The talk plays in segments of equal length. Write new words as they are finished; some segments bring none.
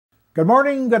Good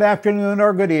morning, good afternoon,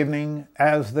 or good evening,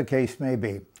 as the case may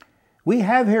be. We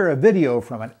have here a video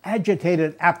from an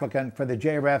agitated applicant for the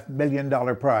JREF $1 Million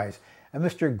Prize, a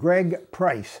Mr. Greg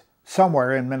Price,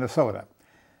 somewhere in Minnesota.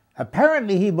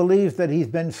 Apparently he believes that he's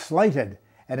been slighted,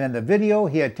 and in the video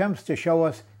he attempts to show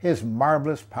us his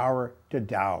marvelous power to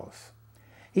dowse.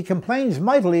 He complains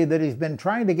mightily that he's been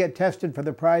trying to get tested for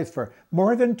the prize for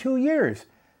more than 2 years,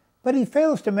 but he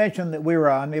fails to mention that we were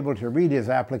unable to read his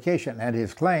application and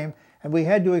his claim, and we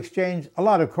had to exchange a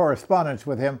lot of correspondence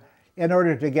with him in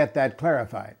order to get that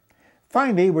clarified.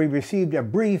 Finally, we received a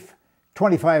brief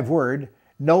 25-word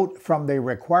note from the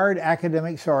required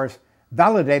academic source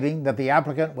validating that the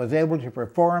applicant was able to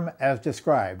perform as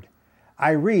described.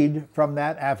 I read from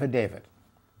that affidavit.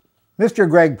 Mr.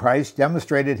 Greg Price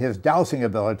demonstrated his dowsing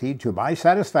ability to my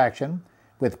satisfaction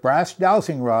with brass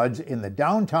dowsing rods in the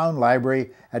downtown library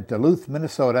at Duluth,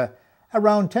 Minnesota,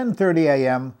 around 10:30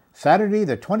 a.m., Saturday,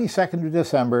 the 22nd of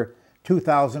December,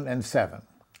 2007.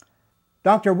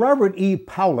 Dr. Robert E.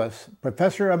 Paulus,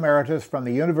 Professor Emeritus from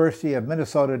the University of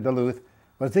Minnesota, Duluth,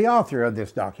 was the author of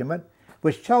this document,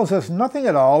 which tells us nothing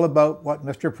at all about what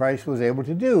Mr. Price was able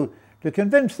to do to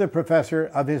convince the professor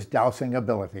of his dowsing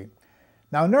ability.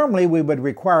 Now, normally we would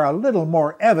require a little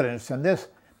more evidence than this,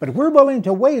 but we're willing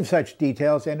to waive such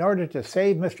details in order to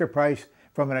save Mr. Price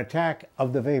from an attack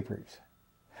of the vapors.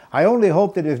 I only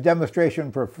hope that his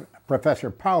demonstration for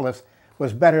Professor Paulus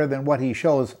was better than what he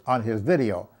shows on his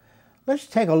video. Let's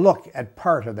take a look at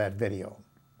part of that video.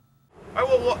 I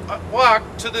will walk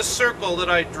to this circle that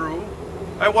I drew.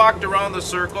 I walked around the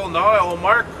circle. Now I will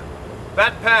mark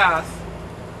that path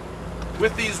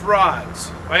with these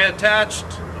rods. I attached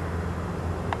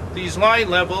these line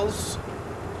levels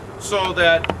so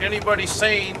that anybody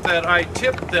saying that I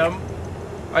tipped them,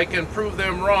 I can prove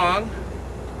them wrong.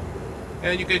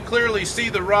 And you can clearly see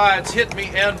the rods hit me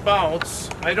and bounce.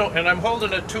 And I'm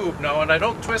holding a tube now, and I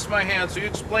don't twist my hand, so you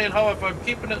explain how if I'm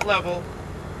keeping it level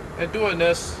and doing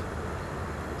this,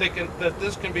 that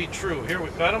this can be true. Here,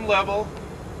 we've got them level.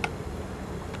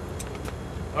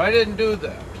 I didn't do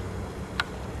that.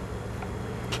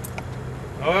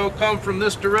 I will come from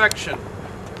this direction.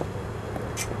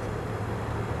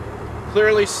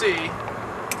 Clearly see, I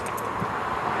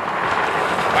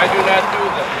do not do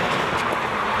that.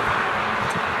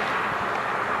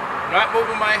 I'm not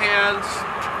moving my hands.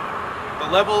 The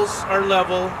levels are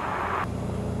level.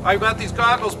 I've got these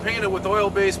goggles painted with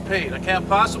oil-based paint. I can't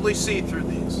possibly see through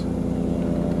these.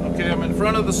 Okay, I'm in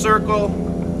front of the circle.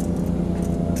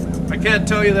 I can't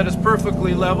tell you that it's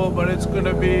perfectly level, but it's going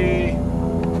to be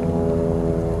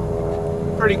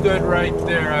pretty good right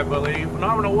there, I believe.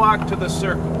 Now I'm going to walk to the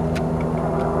circle.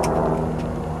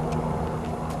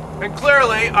 And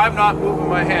clearly, I'm not moving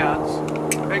my hands.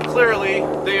 And clearly,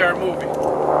 they are moving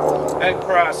and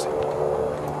crossing.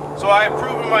 So I have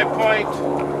proven my point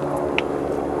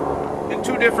in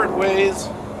 2 different ways.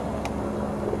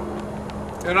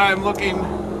 And I am looking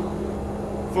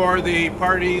for the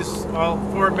parties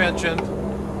aforementioned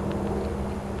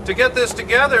to get this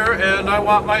together, and I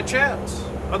want my chance.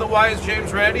 Otherwise,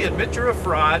 James Randi, admit you're a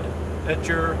fraud, that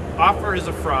your offer is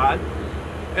a fraud,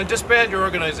 and disband your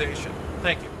organization.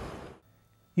 Thank you.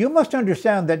 You must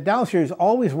understand that dowsers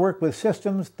always work with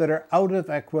systems that are out of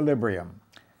equilibrium.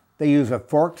 They use a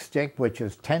forked stick which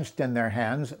is tensed in their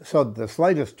hands so that the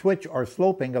slightest twitch or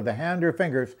sloping of the hand or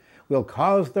fingers will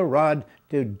cause the rod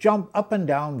to jump up and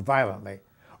down violently.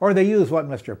 Or they use what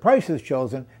Mr. Price has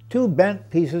chosen, 2 bent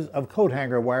pieces of coat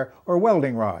hanger wire or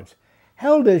welding rods.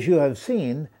 Held as you have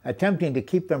seen, attempting to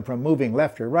keep them from moving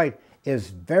left or right is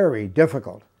very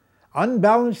difficult.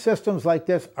 Unbalanced systems like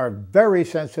this are very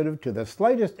sensitive to the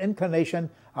slightest inclination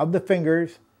of the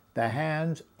fingers, the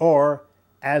hands, or,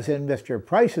 as in Mr.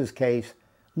 Price's case,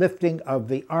 lifting of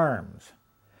the arms.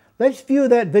 Let's view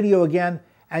that video again,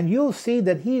 and you'll see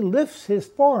that he lifts his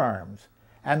forearms,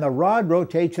 and the rod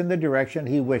rotates in the direction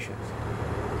he wishes.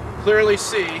 Clearly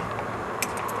see,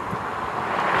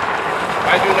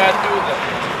 I do not do that.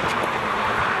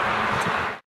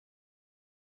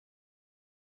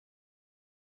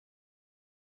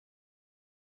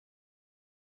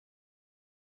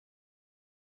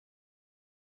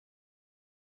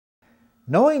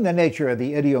 Knowing the nature of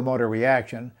the ideomotor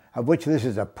reaction, of which this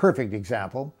is a perfect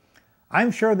example, I'm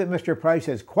sure that Mr. Price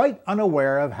is quite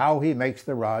unaware of how he makes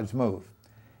the rods move.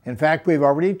 In fact, we've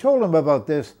already told him about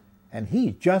this, and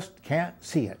he just can't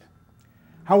see it.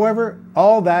 However,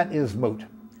 all that is moot.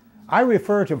 I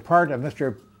refer to part of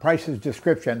Mr. Price's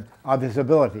description of his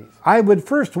abilities. I would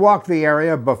first walk the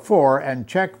area before and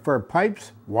check for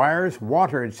pipes, wires,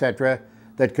 water, etc.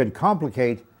 that could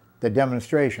complicate the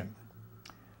demonstration.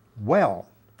 Well,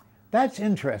 that's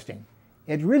interesting.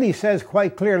 It really says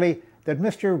quite clearly that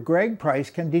Mr. Greg Price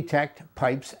can detect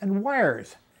pipes and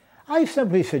wires. I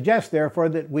simply suggest, therefore,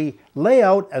 that we lay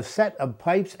out a set of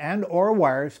pipes and or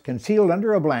wires concealed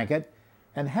under a blanket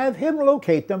and have him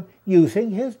locate them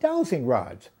using his dowsing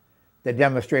rods. The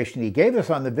demonstration he gave us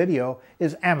on the video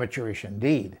is amateurish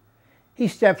indeed. He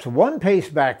steps one pace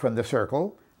back from the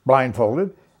circle,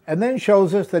 blindfolded, and then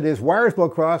shows us that his wires will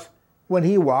cross when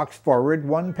he walks forward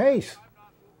one pace.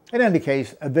 In any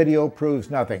case, a video proves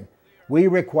nothing. We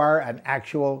require an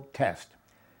actual test.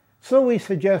 So we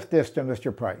suggest this to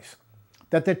Mr. Price,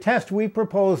 that the test we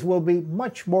propose will be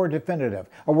much more definitive,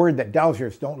 a word that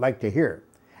dowsers don't like to hear,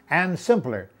 and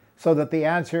simpler, so that the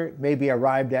answer may be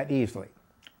arrived at easily.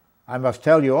 I must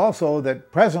tell you also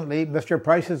that presently Mr.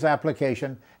 Price's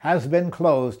application has been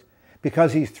closed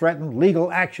because he's threatened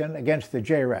legal action against the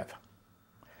JREF.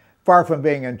 Far from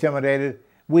being intimidated,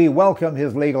 we welcome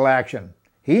his legal action.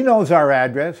 He knows our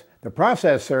address, the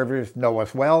process servers know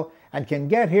us well, and can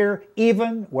get here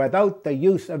even without the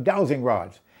use of dowsing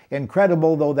rods,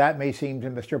 incredible though that may seem to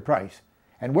Mr. Price.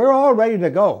 And we're all ready to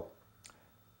go.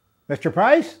 Mr.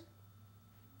 Price?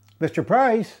 Mr.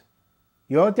 Price?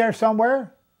 You out there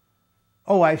somewhere?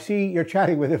 Oh, I see you're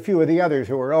chatting with a few of the others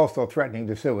who are also threatening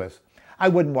to sue us. I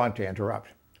wouldn't want to interrupt.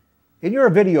 In your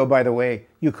video, by the way,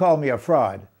 you call me a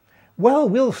fraud. Well,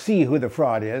 we'll see who the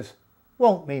fraud is,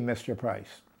 won't we, Mr.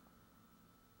 Price?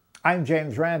 I'm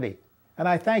James Randi, and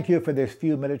I thank you for this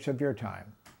few minutes of your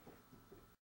time.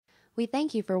 We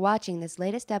thank you for watching this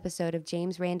latest episode of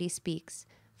James Randi Speaks.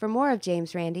 For more of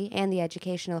James Randi and the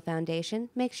Educational Foundation,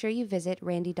 make sure you visit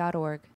randi.org.